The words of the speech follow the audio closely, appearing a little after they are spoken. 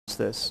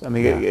this. I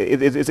mean,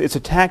 it's a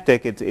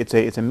tactic.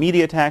 It's a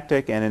media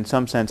tactic, and in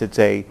some sense, it's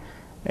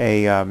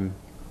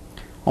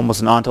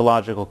almost an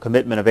ontological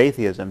commitment of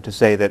atheism to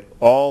say that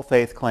all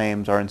faith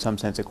claims are in some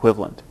sense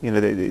equivalent. You know,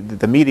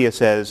 the media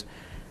says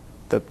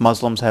the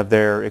Muslims have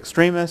their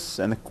extremists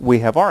and we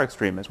have our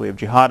extremists. We have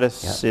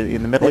jihadists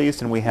in the Middle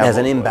East, and we have there's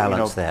an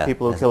imbalance there.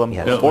 People who kill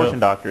abortion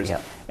doctors.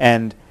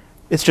 And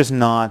it's just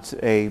not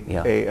a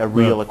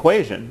real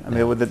equation. I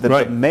mean,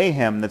 the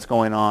mayhem that's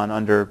going on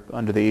under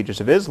the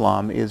aegis of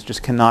Islam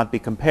just cannot be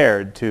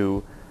compared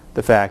to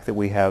the fact that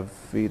we have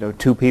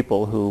two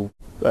people who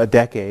a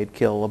decade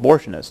kill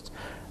abortionists,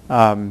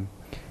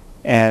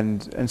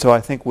 and so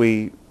I think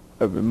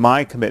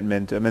my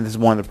commitment. I mean, this is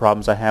one of the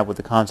problems I have with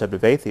the concept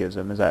of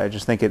atheism. Is I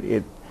just think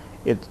it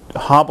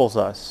hobbles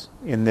us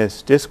in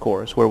this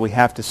discourse where we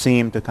have to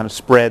seem to kind of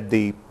spread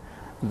the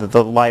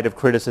light of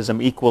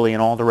criticism equally in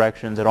all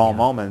directions at all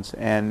moments,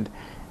 and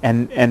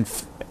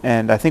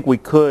I think we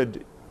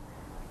could,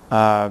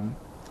 on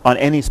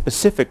any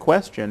specific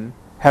question,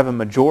 have a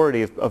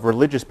majority of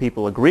religious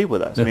people agree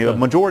with us. I mean, a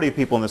majority of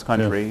people in this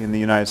country, in the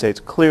United States,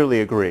 clearly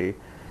agree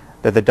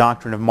that the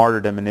doctrine of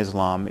martyrdom in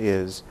Islam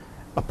is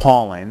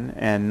appalling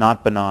and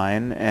not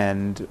benign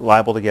and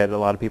liable to get a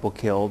lot of people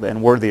killed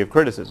and worthy of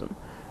criticism.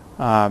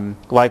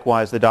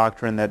 Likewise, the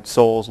doctrine that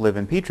souls live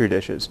in petri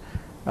dishes.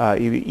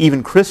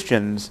 Even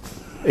Christians,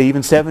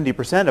 even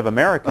 70% of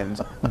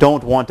Americans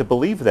don't want to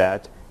believe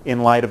that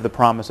in light of the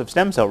promise of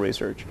stem cell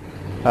research.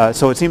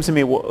 So it seems to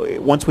me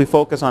once we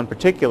focus on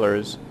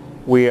particulars,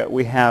 we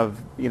have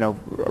a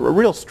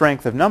real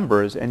strength of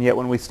numbers, and yet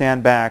when we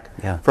stand back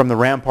from the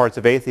ramparts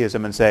of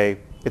atheism and say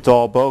it's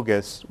all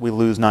bogus, we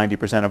lose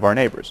 90% of our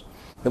neighbors.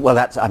 Well,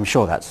 I'm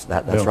sure that's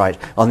right.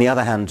 On the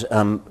other hand,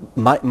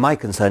 my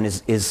concern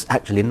is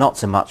actually not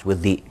so much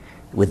with the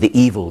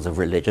evils of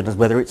religion as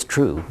whether it's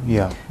true.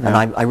 And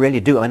I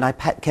really do. I mean, I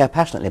care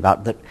passionately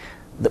about that.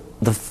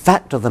 The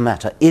fact of the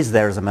matter is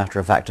there, as a matter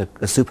of fact,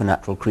 a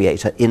supernatural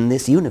creator in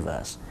this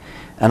universe,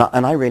 and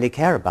I really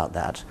care about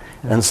that.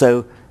 And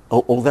so,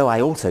 although I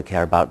also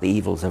care about the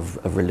evils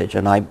of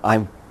religion,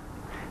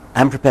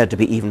 I'm prepared to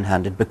be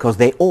even-handed because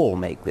they all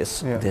make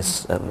this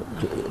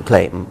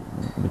claim,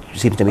 which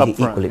seems to me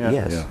equally.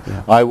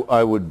 I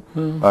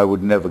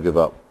would never give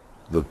up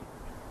the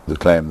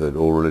claim that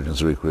all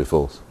religions are equally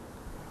false,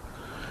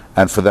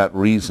 and for that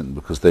reason,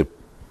 because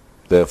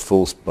they're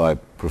false by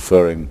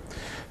preferring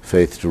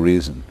faith to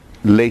reason,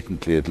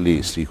 latently at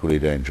least equally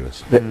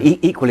dangerous. But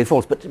equally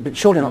false, but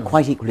surely not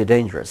quite equally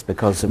dangerous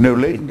because no,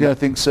 latently I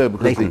think so,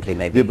 because latently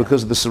maybe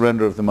because of the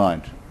surrender of the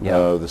mind.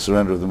 The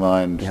surrender of the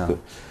mind.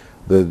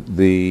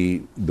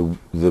 The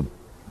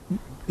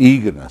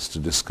eagerness to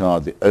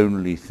discard the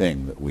only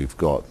thing that we've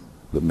got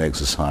that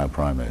makes us higher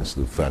primates,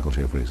 the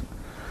faculty of reason.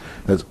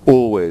 That's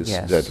always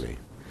deadly.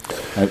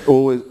 And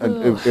always,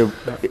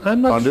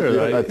 I'm not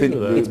sure. I think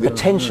it's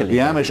potentially the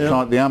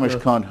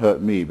Amish can't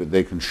hurt me, but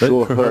they can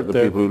sure hurt the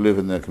people who live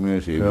in their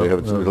community. They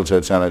have a little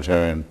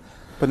totalitarian.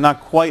 But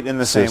not quite in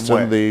the same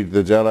way.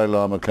 The Dalai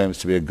Lama claims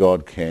to be a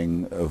god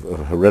king of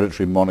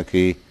hereditary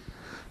monarchy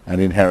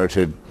and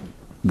inherited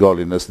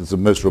godliness. That's the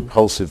most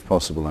repulsive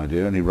possible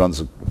idea, and he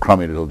runs a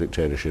crummy little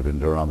dictatorship in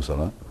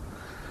Dharamsala.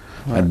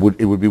 Right. And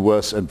it would be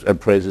worse,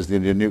 and praises the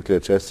Indian nuclear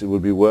tests, it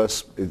would be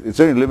worse. It's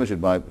only limited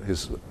by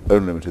his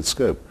own limited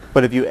scope.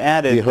 But if you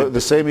added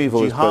the same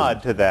evil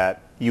jihad to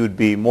that, you would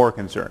be more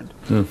concerned.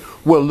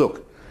 Well,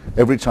 look,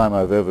 every time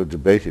I've ever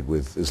debated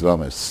with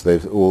Islamists,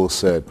 they've all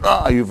said,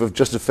 you've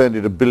just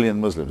offended 1 billion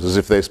Muslims, as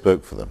if they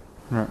spoke for them.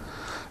 Right.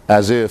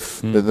 As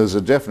if there's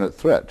a definite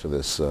threat to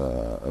this,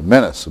 a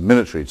menace, a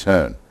military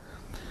tone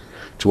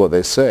to what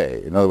they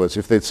say. In other words,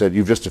 if they'd said,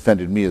 you've just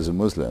offended me as a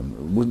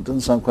Muslim, it doesn't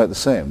sound quite the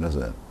same, does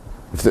it?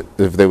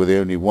 If they were the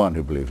only one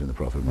who believed in the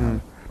Prophet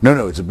Muhammad.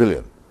 No, it's 1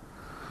 billion.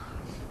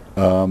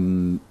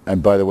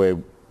 And by the way,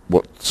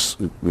 what's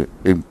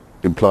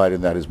implied in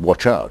that is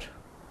watch out.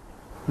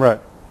 Right.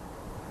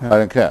 I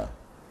don't care.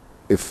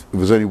 If it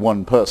was only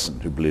one person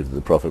who believed that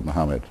the Prophet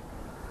Muhammad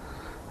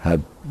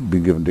had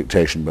been given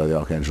dictation by the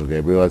Archangel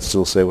Gabriel, I'd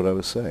still say what I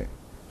was saying.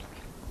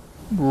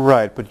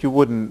 Right, but you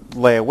wouldn't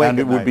lay awake and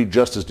it would be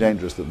just as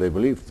dangerous that they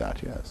believed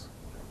that, yes.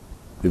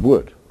 It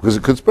would, because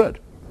it could spread.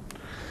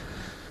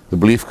 The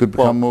belief could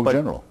become more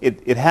general.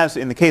 It has,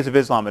 in the case of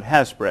Islam, it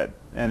has spread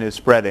and is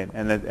spreading,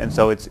 and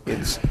so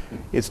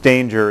its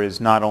danger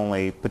is not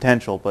only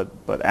potential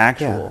but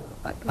actual.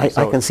 I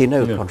can see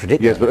no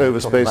contradiction. Yes, but over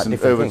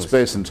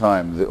space and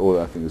time,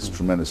 I think this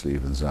tremendously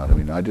evens out. I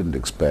mean, I didn't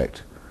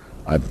expect,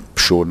 I'm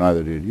sure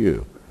neither did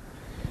you,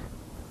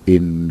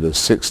 in the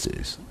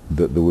 60s,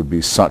 that there would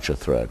be such a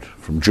threat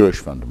from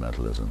Jewish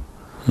fundamentalism.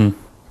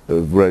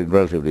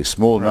 Relatively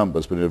small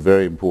numbers, but in a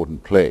very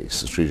important place,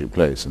 strategic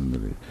place,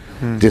 and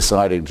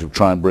deciding to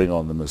try and bring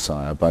on the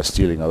Messiah by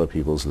stealing other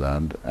people's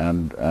land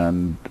and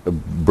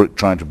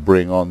trying to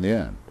bring on the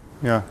end.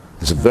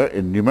 It's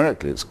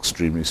numerically it's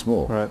extremely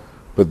small,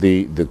 but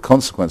the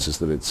consequences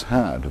that it's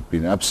had have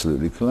been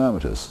absolutely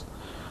calamitous.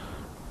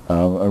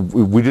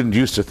 We didn't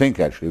used to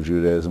think actually of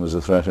Judaism as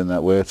a threat in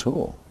that way at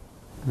all,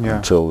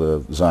 until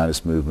the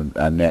Zionist movement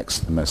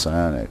annexed the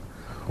Messianic.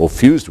 or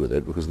fused with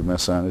it, because the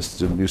Messianists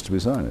didn't used to be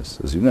Zionists,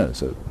 as you know.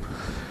 So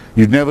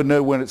you never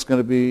know when it's going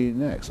to be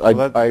next.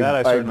 Well, I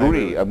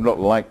agree. I'm not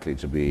likely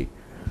to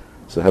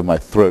have my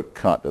throat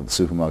cut at the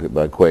supermarket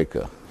by a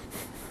Quaker.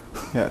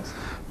 Yes.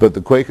 But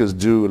the Quakers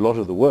do a lot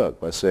of the work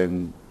by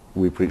saying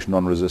we preach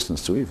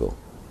non-resistance to evil.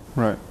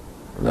 Right.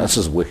 That's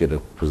as wicked a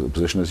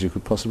position as you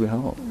could possibly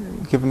hold.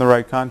 Given the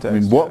right context. I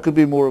mean, what could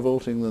be more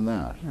revolting than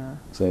that? Yeah.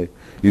 Say,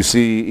 you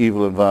see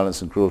evil and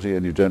violence and cruelty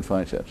and you don't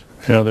fight it.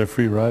 Yeah, they're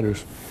free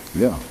riders.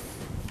 Yeah.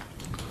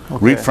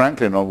 Okay. Read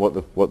Franklin on what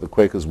the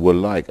Quakers were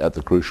like at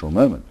the crucial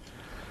moment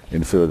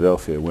in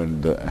Philadelphia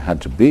when there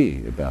had to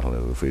be a battle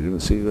over freedom,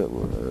 and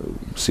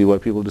see why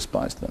people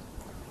despised them.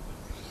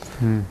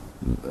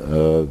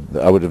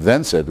 I would have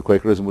then said the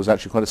Quakerism was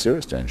actually quite a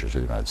serious danger to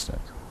the United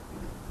States.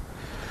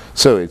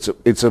 So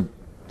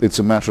it's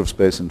a matter of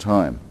space and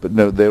time. But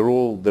no, they're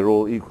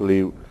all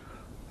equally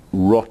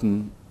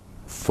rotten,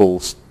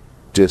 false,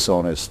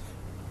 dishonest,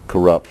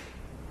 corrupt,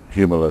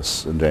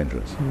 humorless, and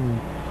dangerous.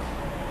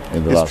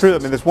 It's true. I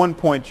mean, there's one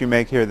point you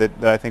make here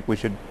that I think we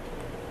should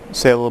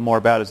say a little more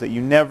about, is that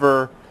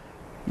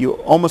you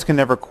almost can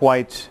never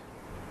quite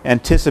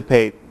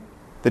anticipate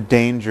the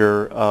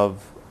danger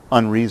of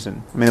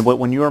unreason. I mean,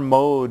 when your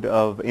mode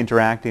of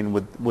interacting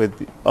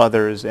with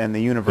others and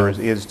the universe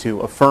is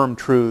to affirm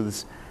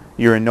truths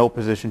you're in no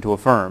position to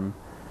affirm,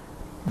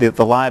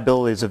 the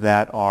liabilities of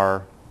that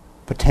are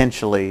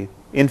potentially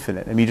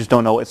infinite. I mean, you just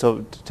don't know.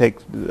 So to take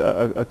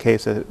a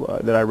case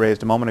that I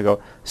raised a moment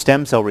ago,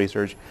 stem cell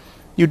research,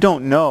 you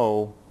don't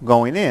know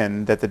going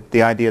in that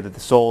the idea that the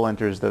soul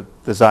enters the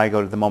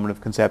zygote at the moment of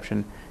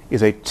conception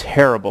is a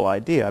terrible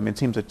idea. I mean, it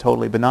seems a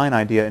totally benign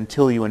idea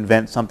until you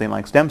invent something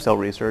like stem cell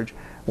research,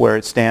 where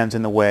it stands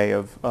in the way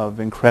of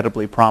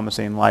incredibly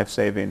promising,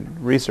 life-saving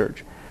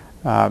research.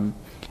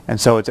 And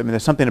so I mean,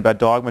 there's something about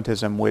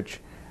dogmatism which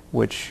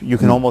you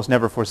can almost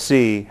never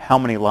foresee how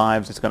many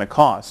lives it's going to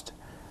cost,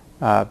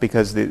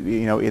 because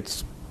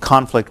its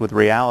conflict with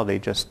reality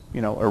just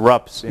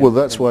erupts. Well,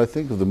 that's why I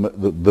think of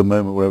the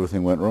moment where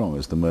everything went wrong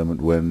is the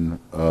moment when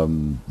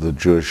the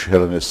Jewish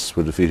Hellenists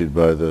were defeated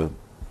by the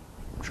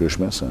Jewish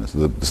Messianists,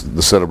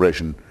 the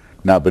celebration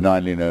now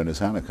benignly known as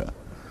Hanukkah.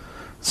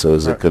 So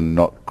as it can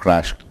not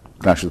clash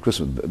with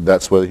Christmas.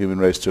 That's where the human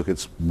race took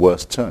its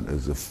worst turn.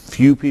 There's a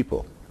few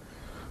people,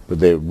 but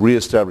they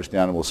re-established the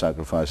animal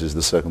sacrifices,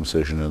 the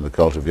circumcision, and the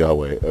cult of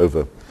Yahweh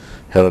over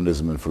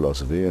Hellenism and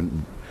philosophy,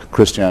 and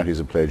Christianity is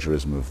a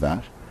plagiarism of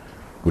that.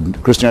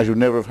 Christianity would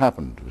never have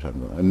happened,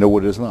 and nor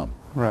would Islam.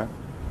 Right.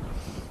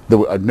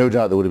 No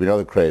doubt there would have been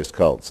other crazed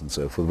cults and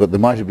so forth, but there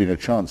might have been a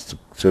chance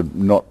to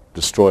not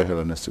destroy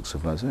Hellenistic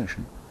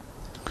civilization.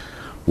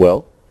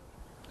 Well,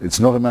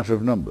 it's not a matter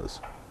of numbers.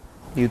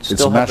 It's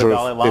a matter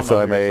of, if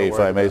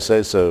I may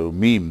say so,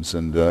 memes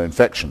and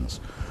infections,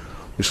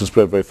 which can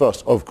spread very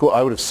fast. Of course,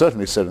 I would have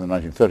certainly said in the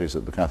 1930s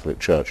that the Catholic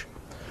Church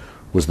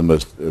was the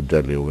most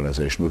deadly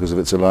organization because of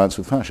its alliance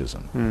with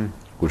fascism,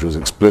 which was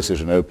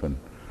explicit and open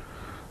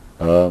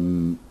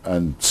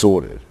and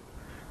sordid.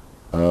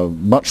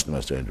 Much the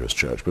most dangerous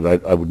church,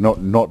 but I would not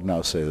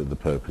now say that the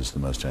Pope is the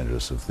most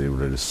dangerous of the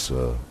religious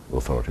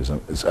authorities.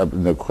 It's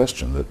no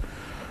question that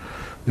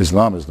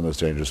Islam is the most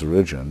dangerous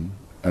religion,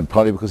 and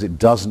partly because it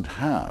doesn't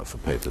have a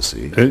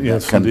papacy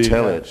that can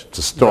tell it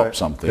to stop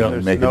something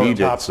and make an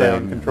edict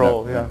saying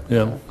control.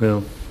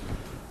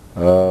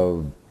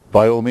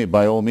 By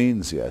all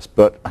means, yes.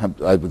 But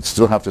I would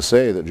still have to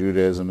say that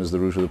Judaism is the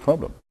root of the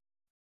problem.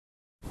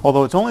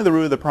 Although it's only the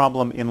root of the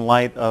problem in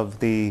light of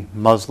the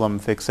Muslim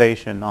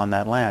fixation on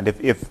that land.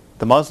 If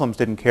the Muslims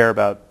didn't care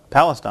about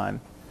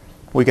Palestine,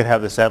 we could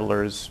have the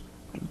settlers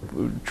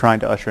trying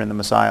to usher in the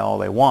Messiah all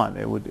they want.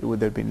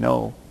 There'd be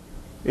no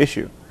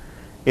issue.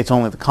 It's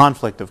only the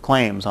conflict of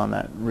claims on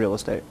that real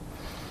estate.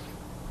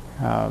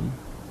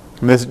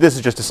 This is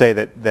just to say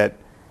that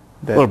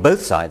well,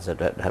 both sides are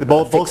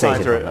both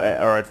sides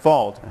are at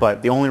fault,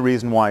 but the only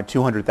reason why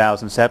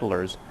 200,000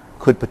 settlers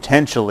could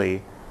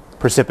potentially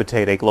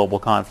precipitate a global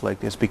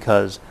conflict is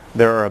because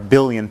there are 1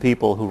 billion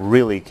people who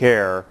really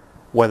care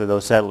whether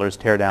those settlers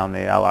tear down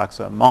the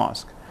Al-Aqsa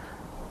Mosque.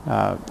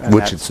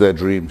 Which it's their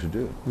dream to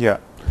do. Yeah.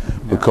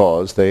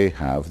 Because they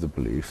have the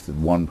belief that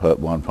one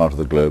part of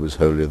the globe is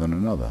holier than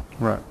another.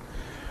 Right.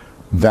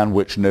 Than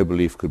which no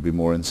belief could be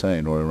more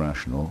insane or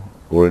irrational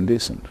or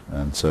indecent.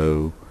 And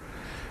so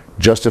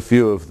just a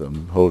few of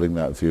them holding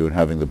that view and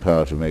having the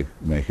power to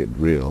make it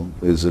real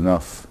is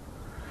enough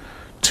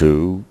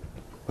to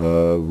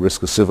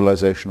risk a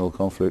civilizational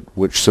conflict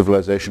which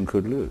civilization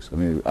could lose. I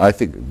mean, I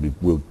think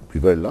we'll be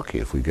very lucky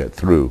if we get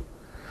through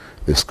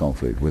this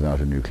conflict without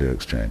a nuclear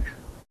exchange.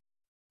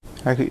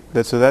 Actually,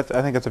 I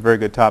think that's a very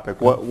good topic.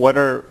 What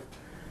are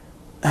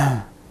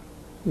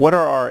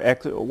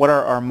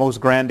our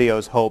most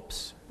grandiose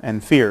hopes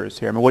and fears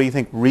here? I mean, what do you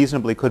think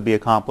reasonably could be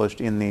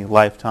accomplished in the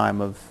lifetime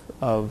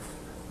of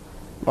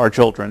our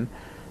children?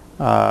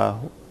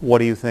 What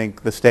do you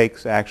think the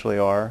stakes actually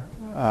are?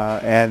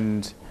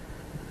 And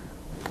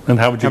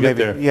how would you get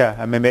there? Yeah,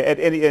 I mean,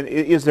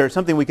 is there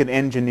something we can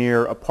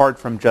engineer apart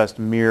from just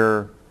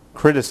mere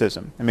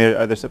criticism? I mean,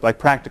 are there like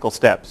practical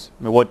steps?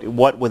 I mean,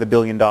 what with $1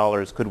 billion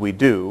could we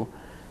do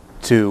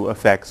to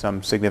affect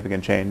some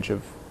significant change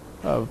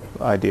of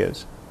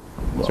ideas?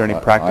 Is there any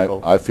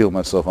practical? I feel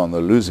myself on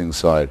the losing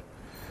side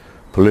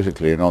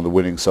politically and on the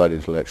winning side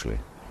intellectually.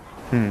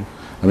 I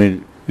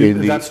mean,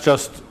 that's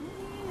just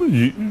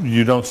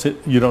you don't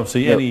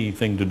see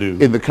anything to do.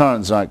 In the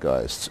current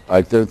zeitgeist,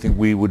 I don't think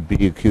we would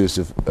be accused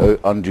of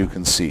undue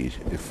conceit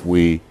if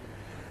we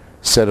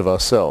said of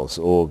ourselves,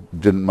 or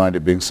didn't mind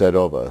it being said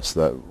of us,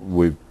 that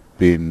we've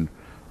been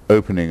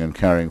opening and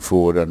carrying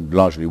forward and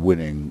largely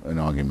winning an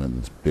argument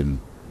that's been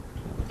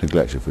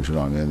neglected for too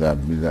long. And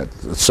that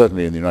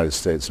certainly in the United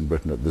States and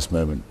Britain at this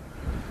moment,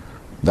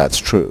 that's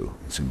true,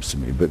 it seems to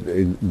me. But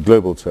in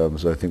global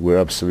terms, I think we're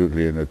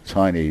absolutely in a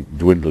tiny,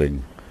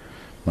 dwindling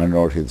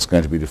minority that's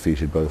going to be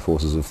defeated by the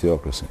forces of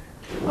theocracy.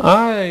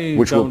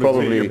 Which will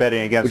probably you're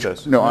betting against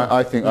us. No,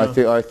 I think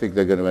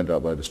they're going to end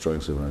up by destroying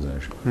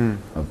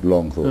civilization. I've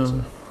long thought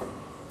so.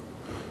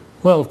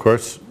 Well, of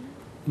course,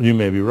 you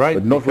may be right,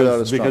 but not without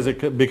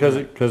a because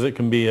it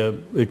can be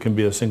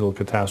a single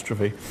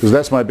catastrophe. Because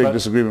that's my big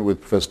disagreement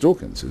with Professor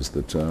Dawkins, is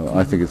that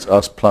I think it's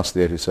us plus the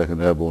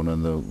 82nd Airborne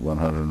and the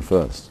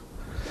 101st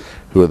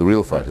who are the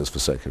real fighters for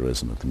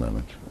secularism at the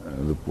moment,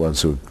 the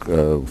ones who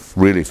are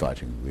really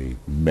fighting the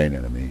main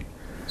enemy.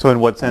 So in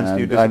what sense do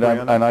you disagree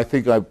on that? And I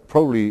think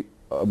probably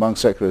among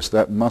secularists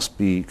that must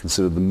be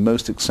considered the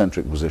most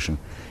eccentric position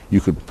you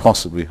could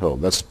possibly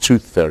hold. That's a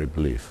tooth fairy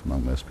belief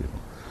among most people.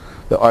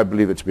 That I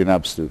believe it to be an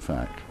absolute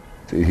fact.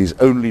 It is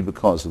only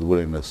because of the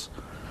willingness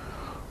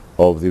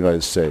of the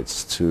United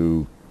States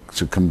to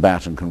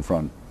combat and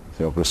confront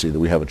theocracy that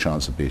we have a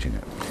chance of beating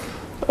it.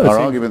 Our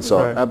arguments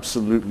are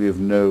absolutely of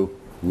no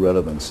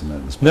relevance in that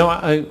respect.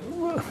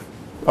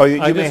 No,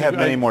 you may have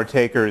many more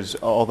takers,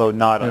 although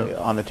not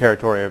on the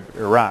territory of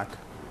Iraq.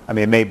 I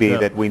mean, it may be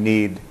that we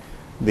need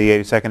the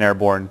 82nd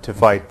Airborne to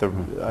fight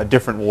a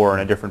different war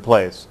in a different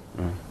place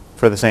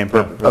for the same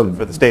purpose,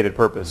 for the stated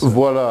purpose.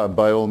 Voila,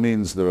 by all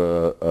means there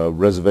are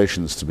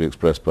reservations to be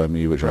expressed by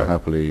me, which I'll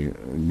happily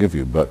give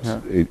you, but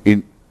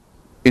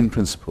in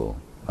principle,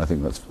 I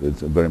think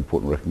it's a very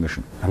important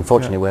recognition.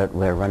 Unfortunately,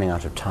 we're running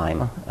out of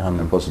time.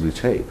 And possibly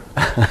tape.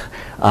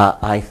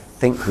 I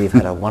think we've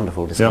had a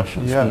wonderful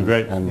discussion.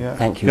 Great.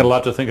 Thank you. Got a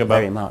lot to think about.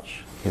 Very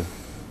much.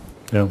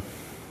 Yeah.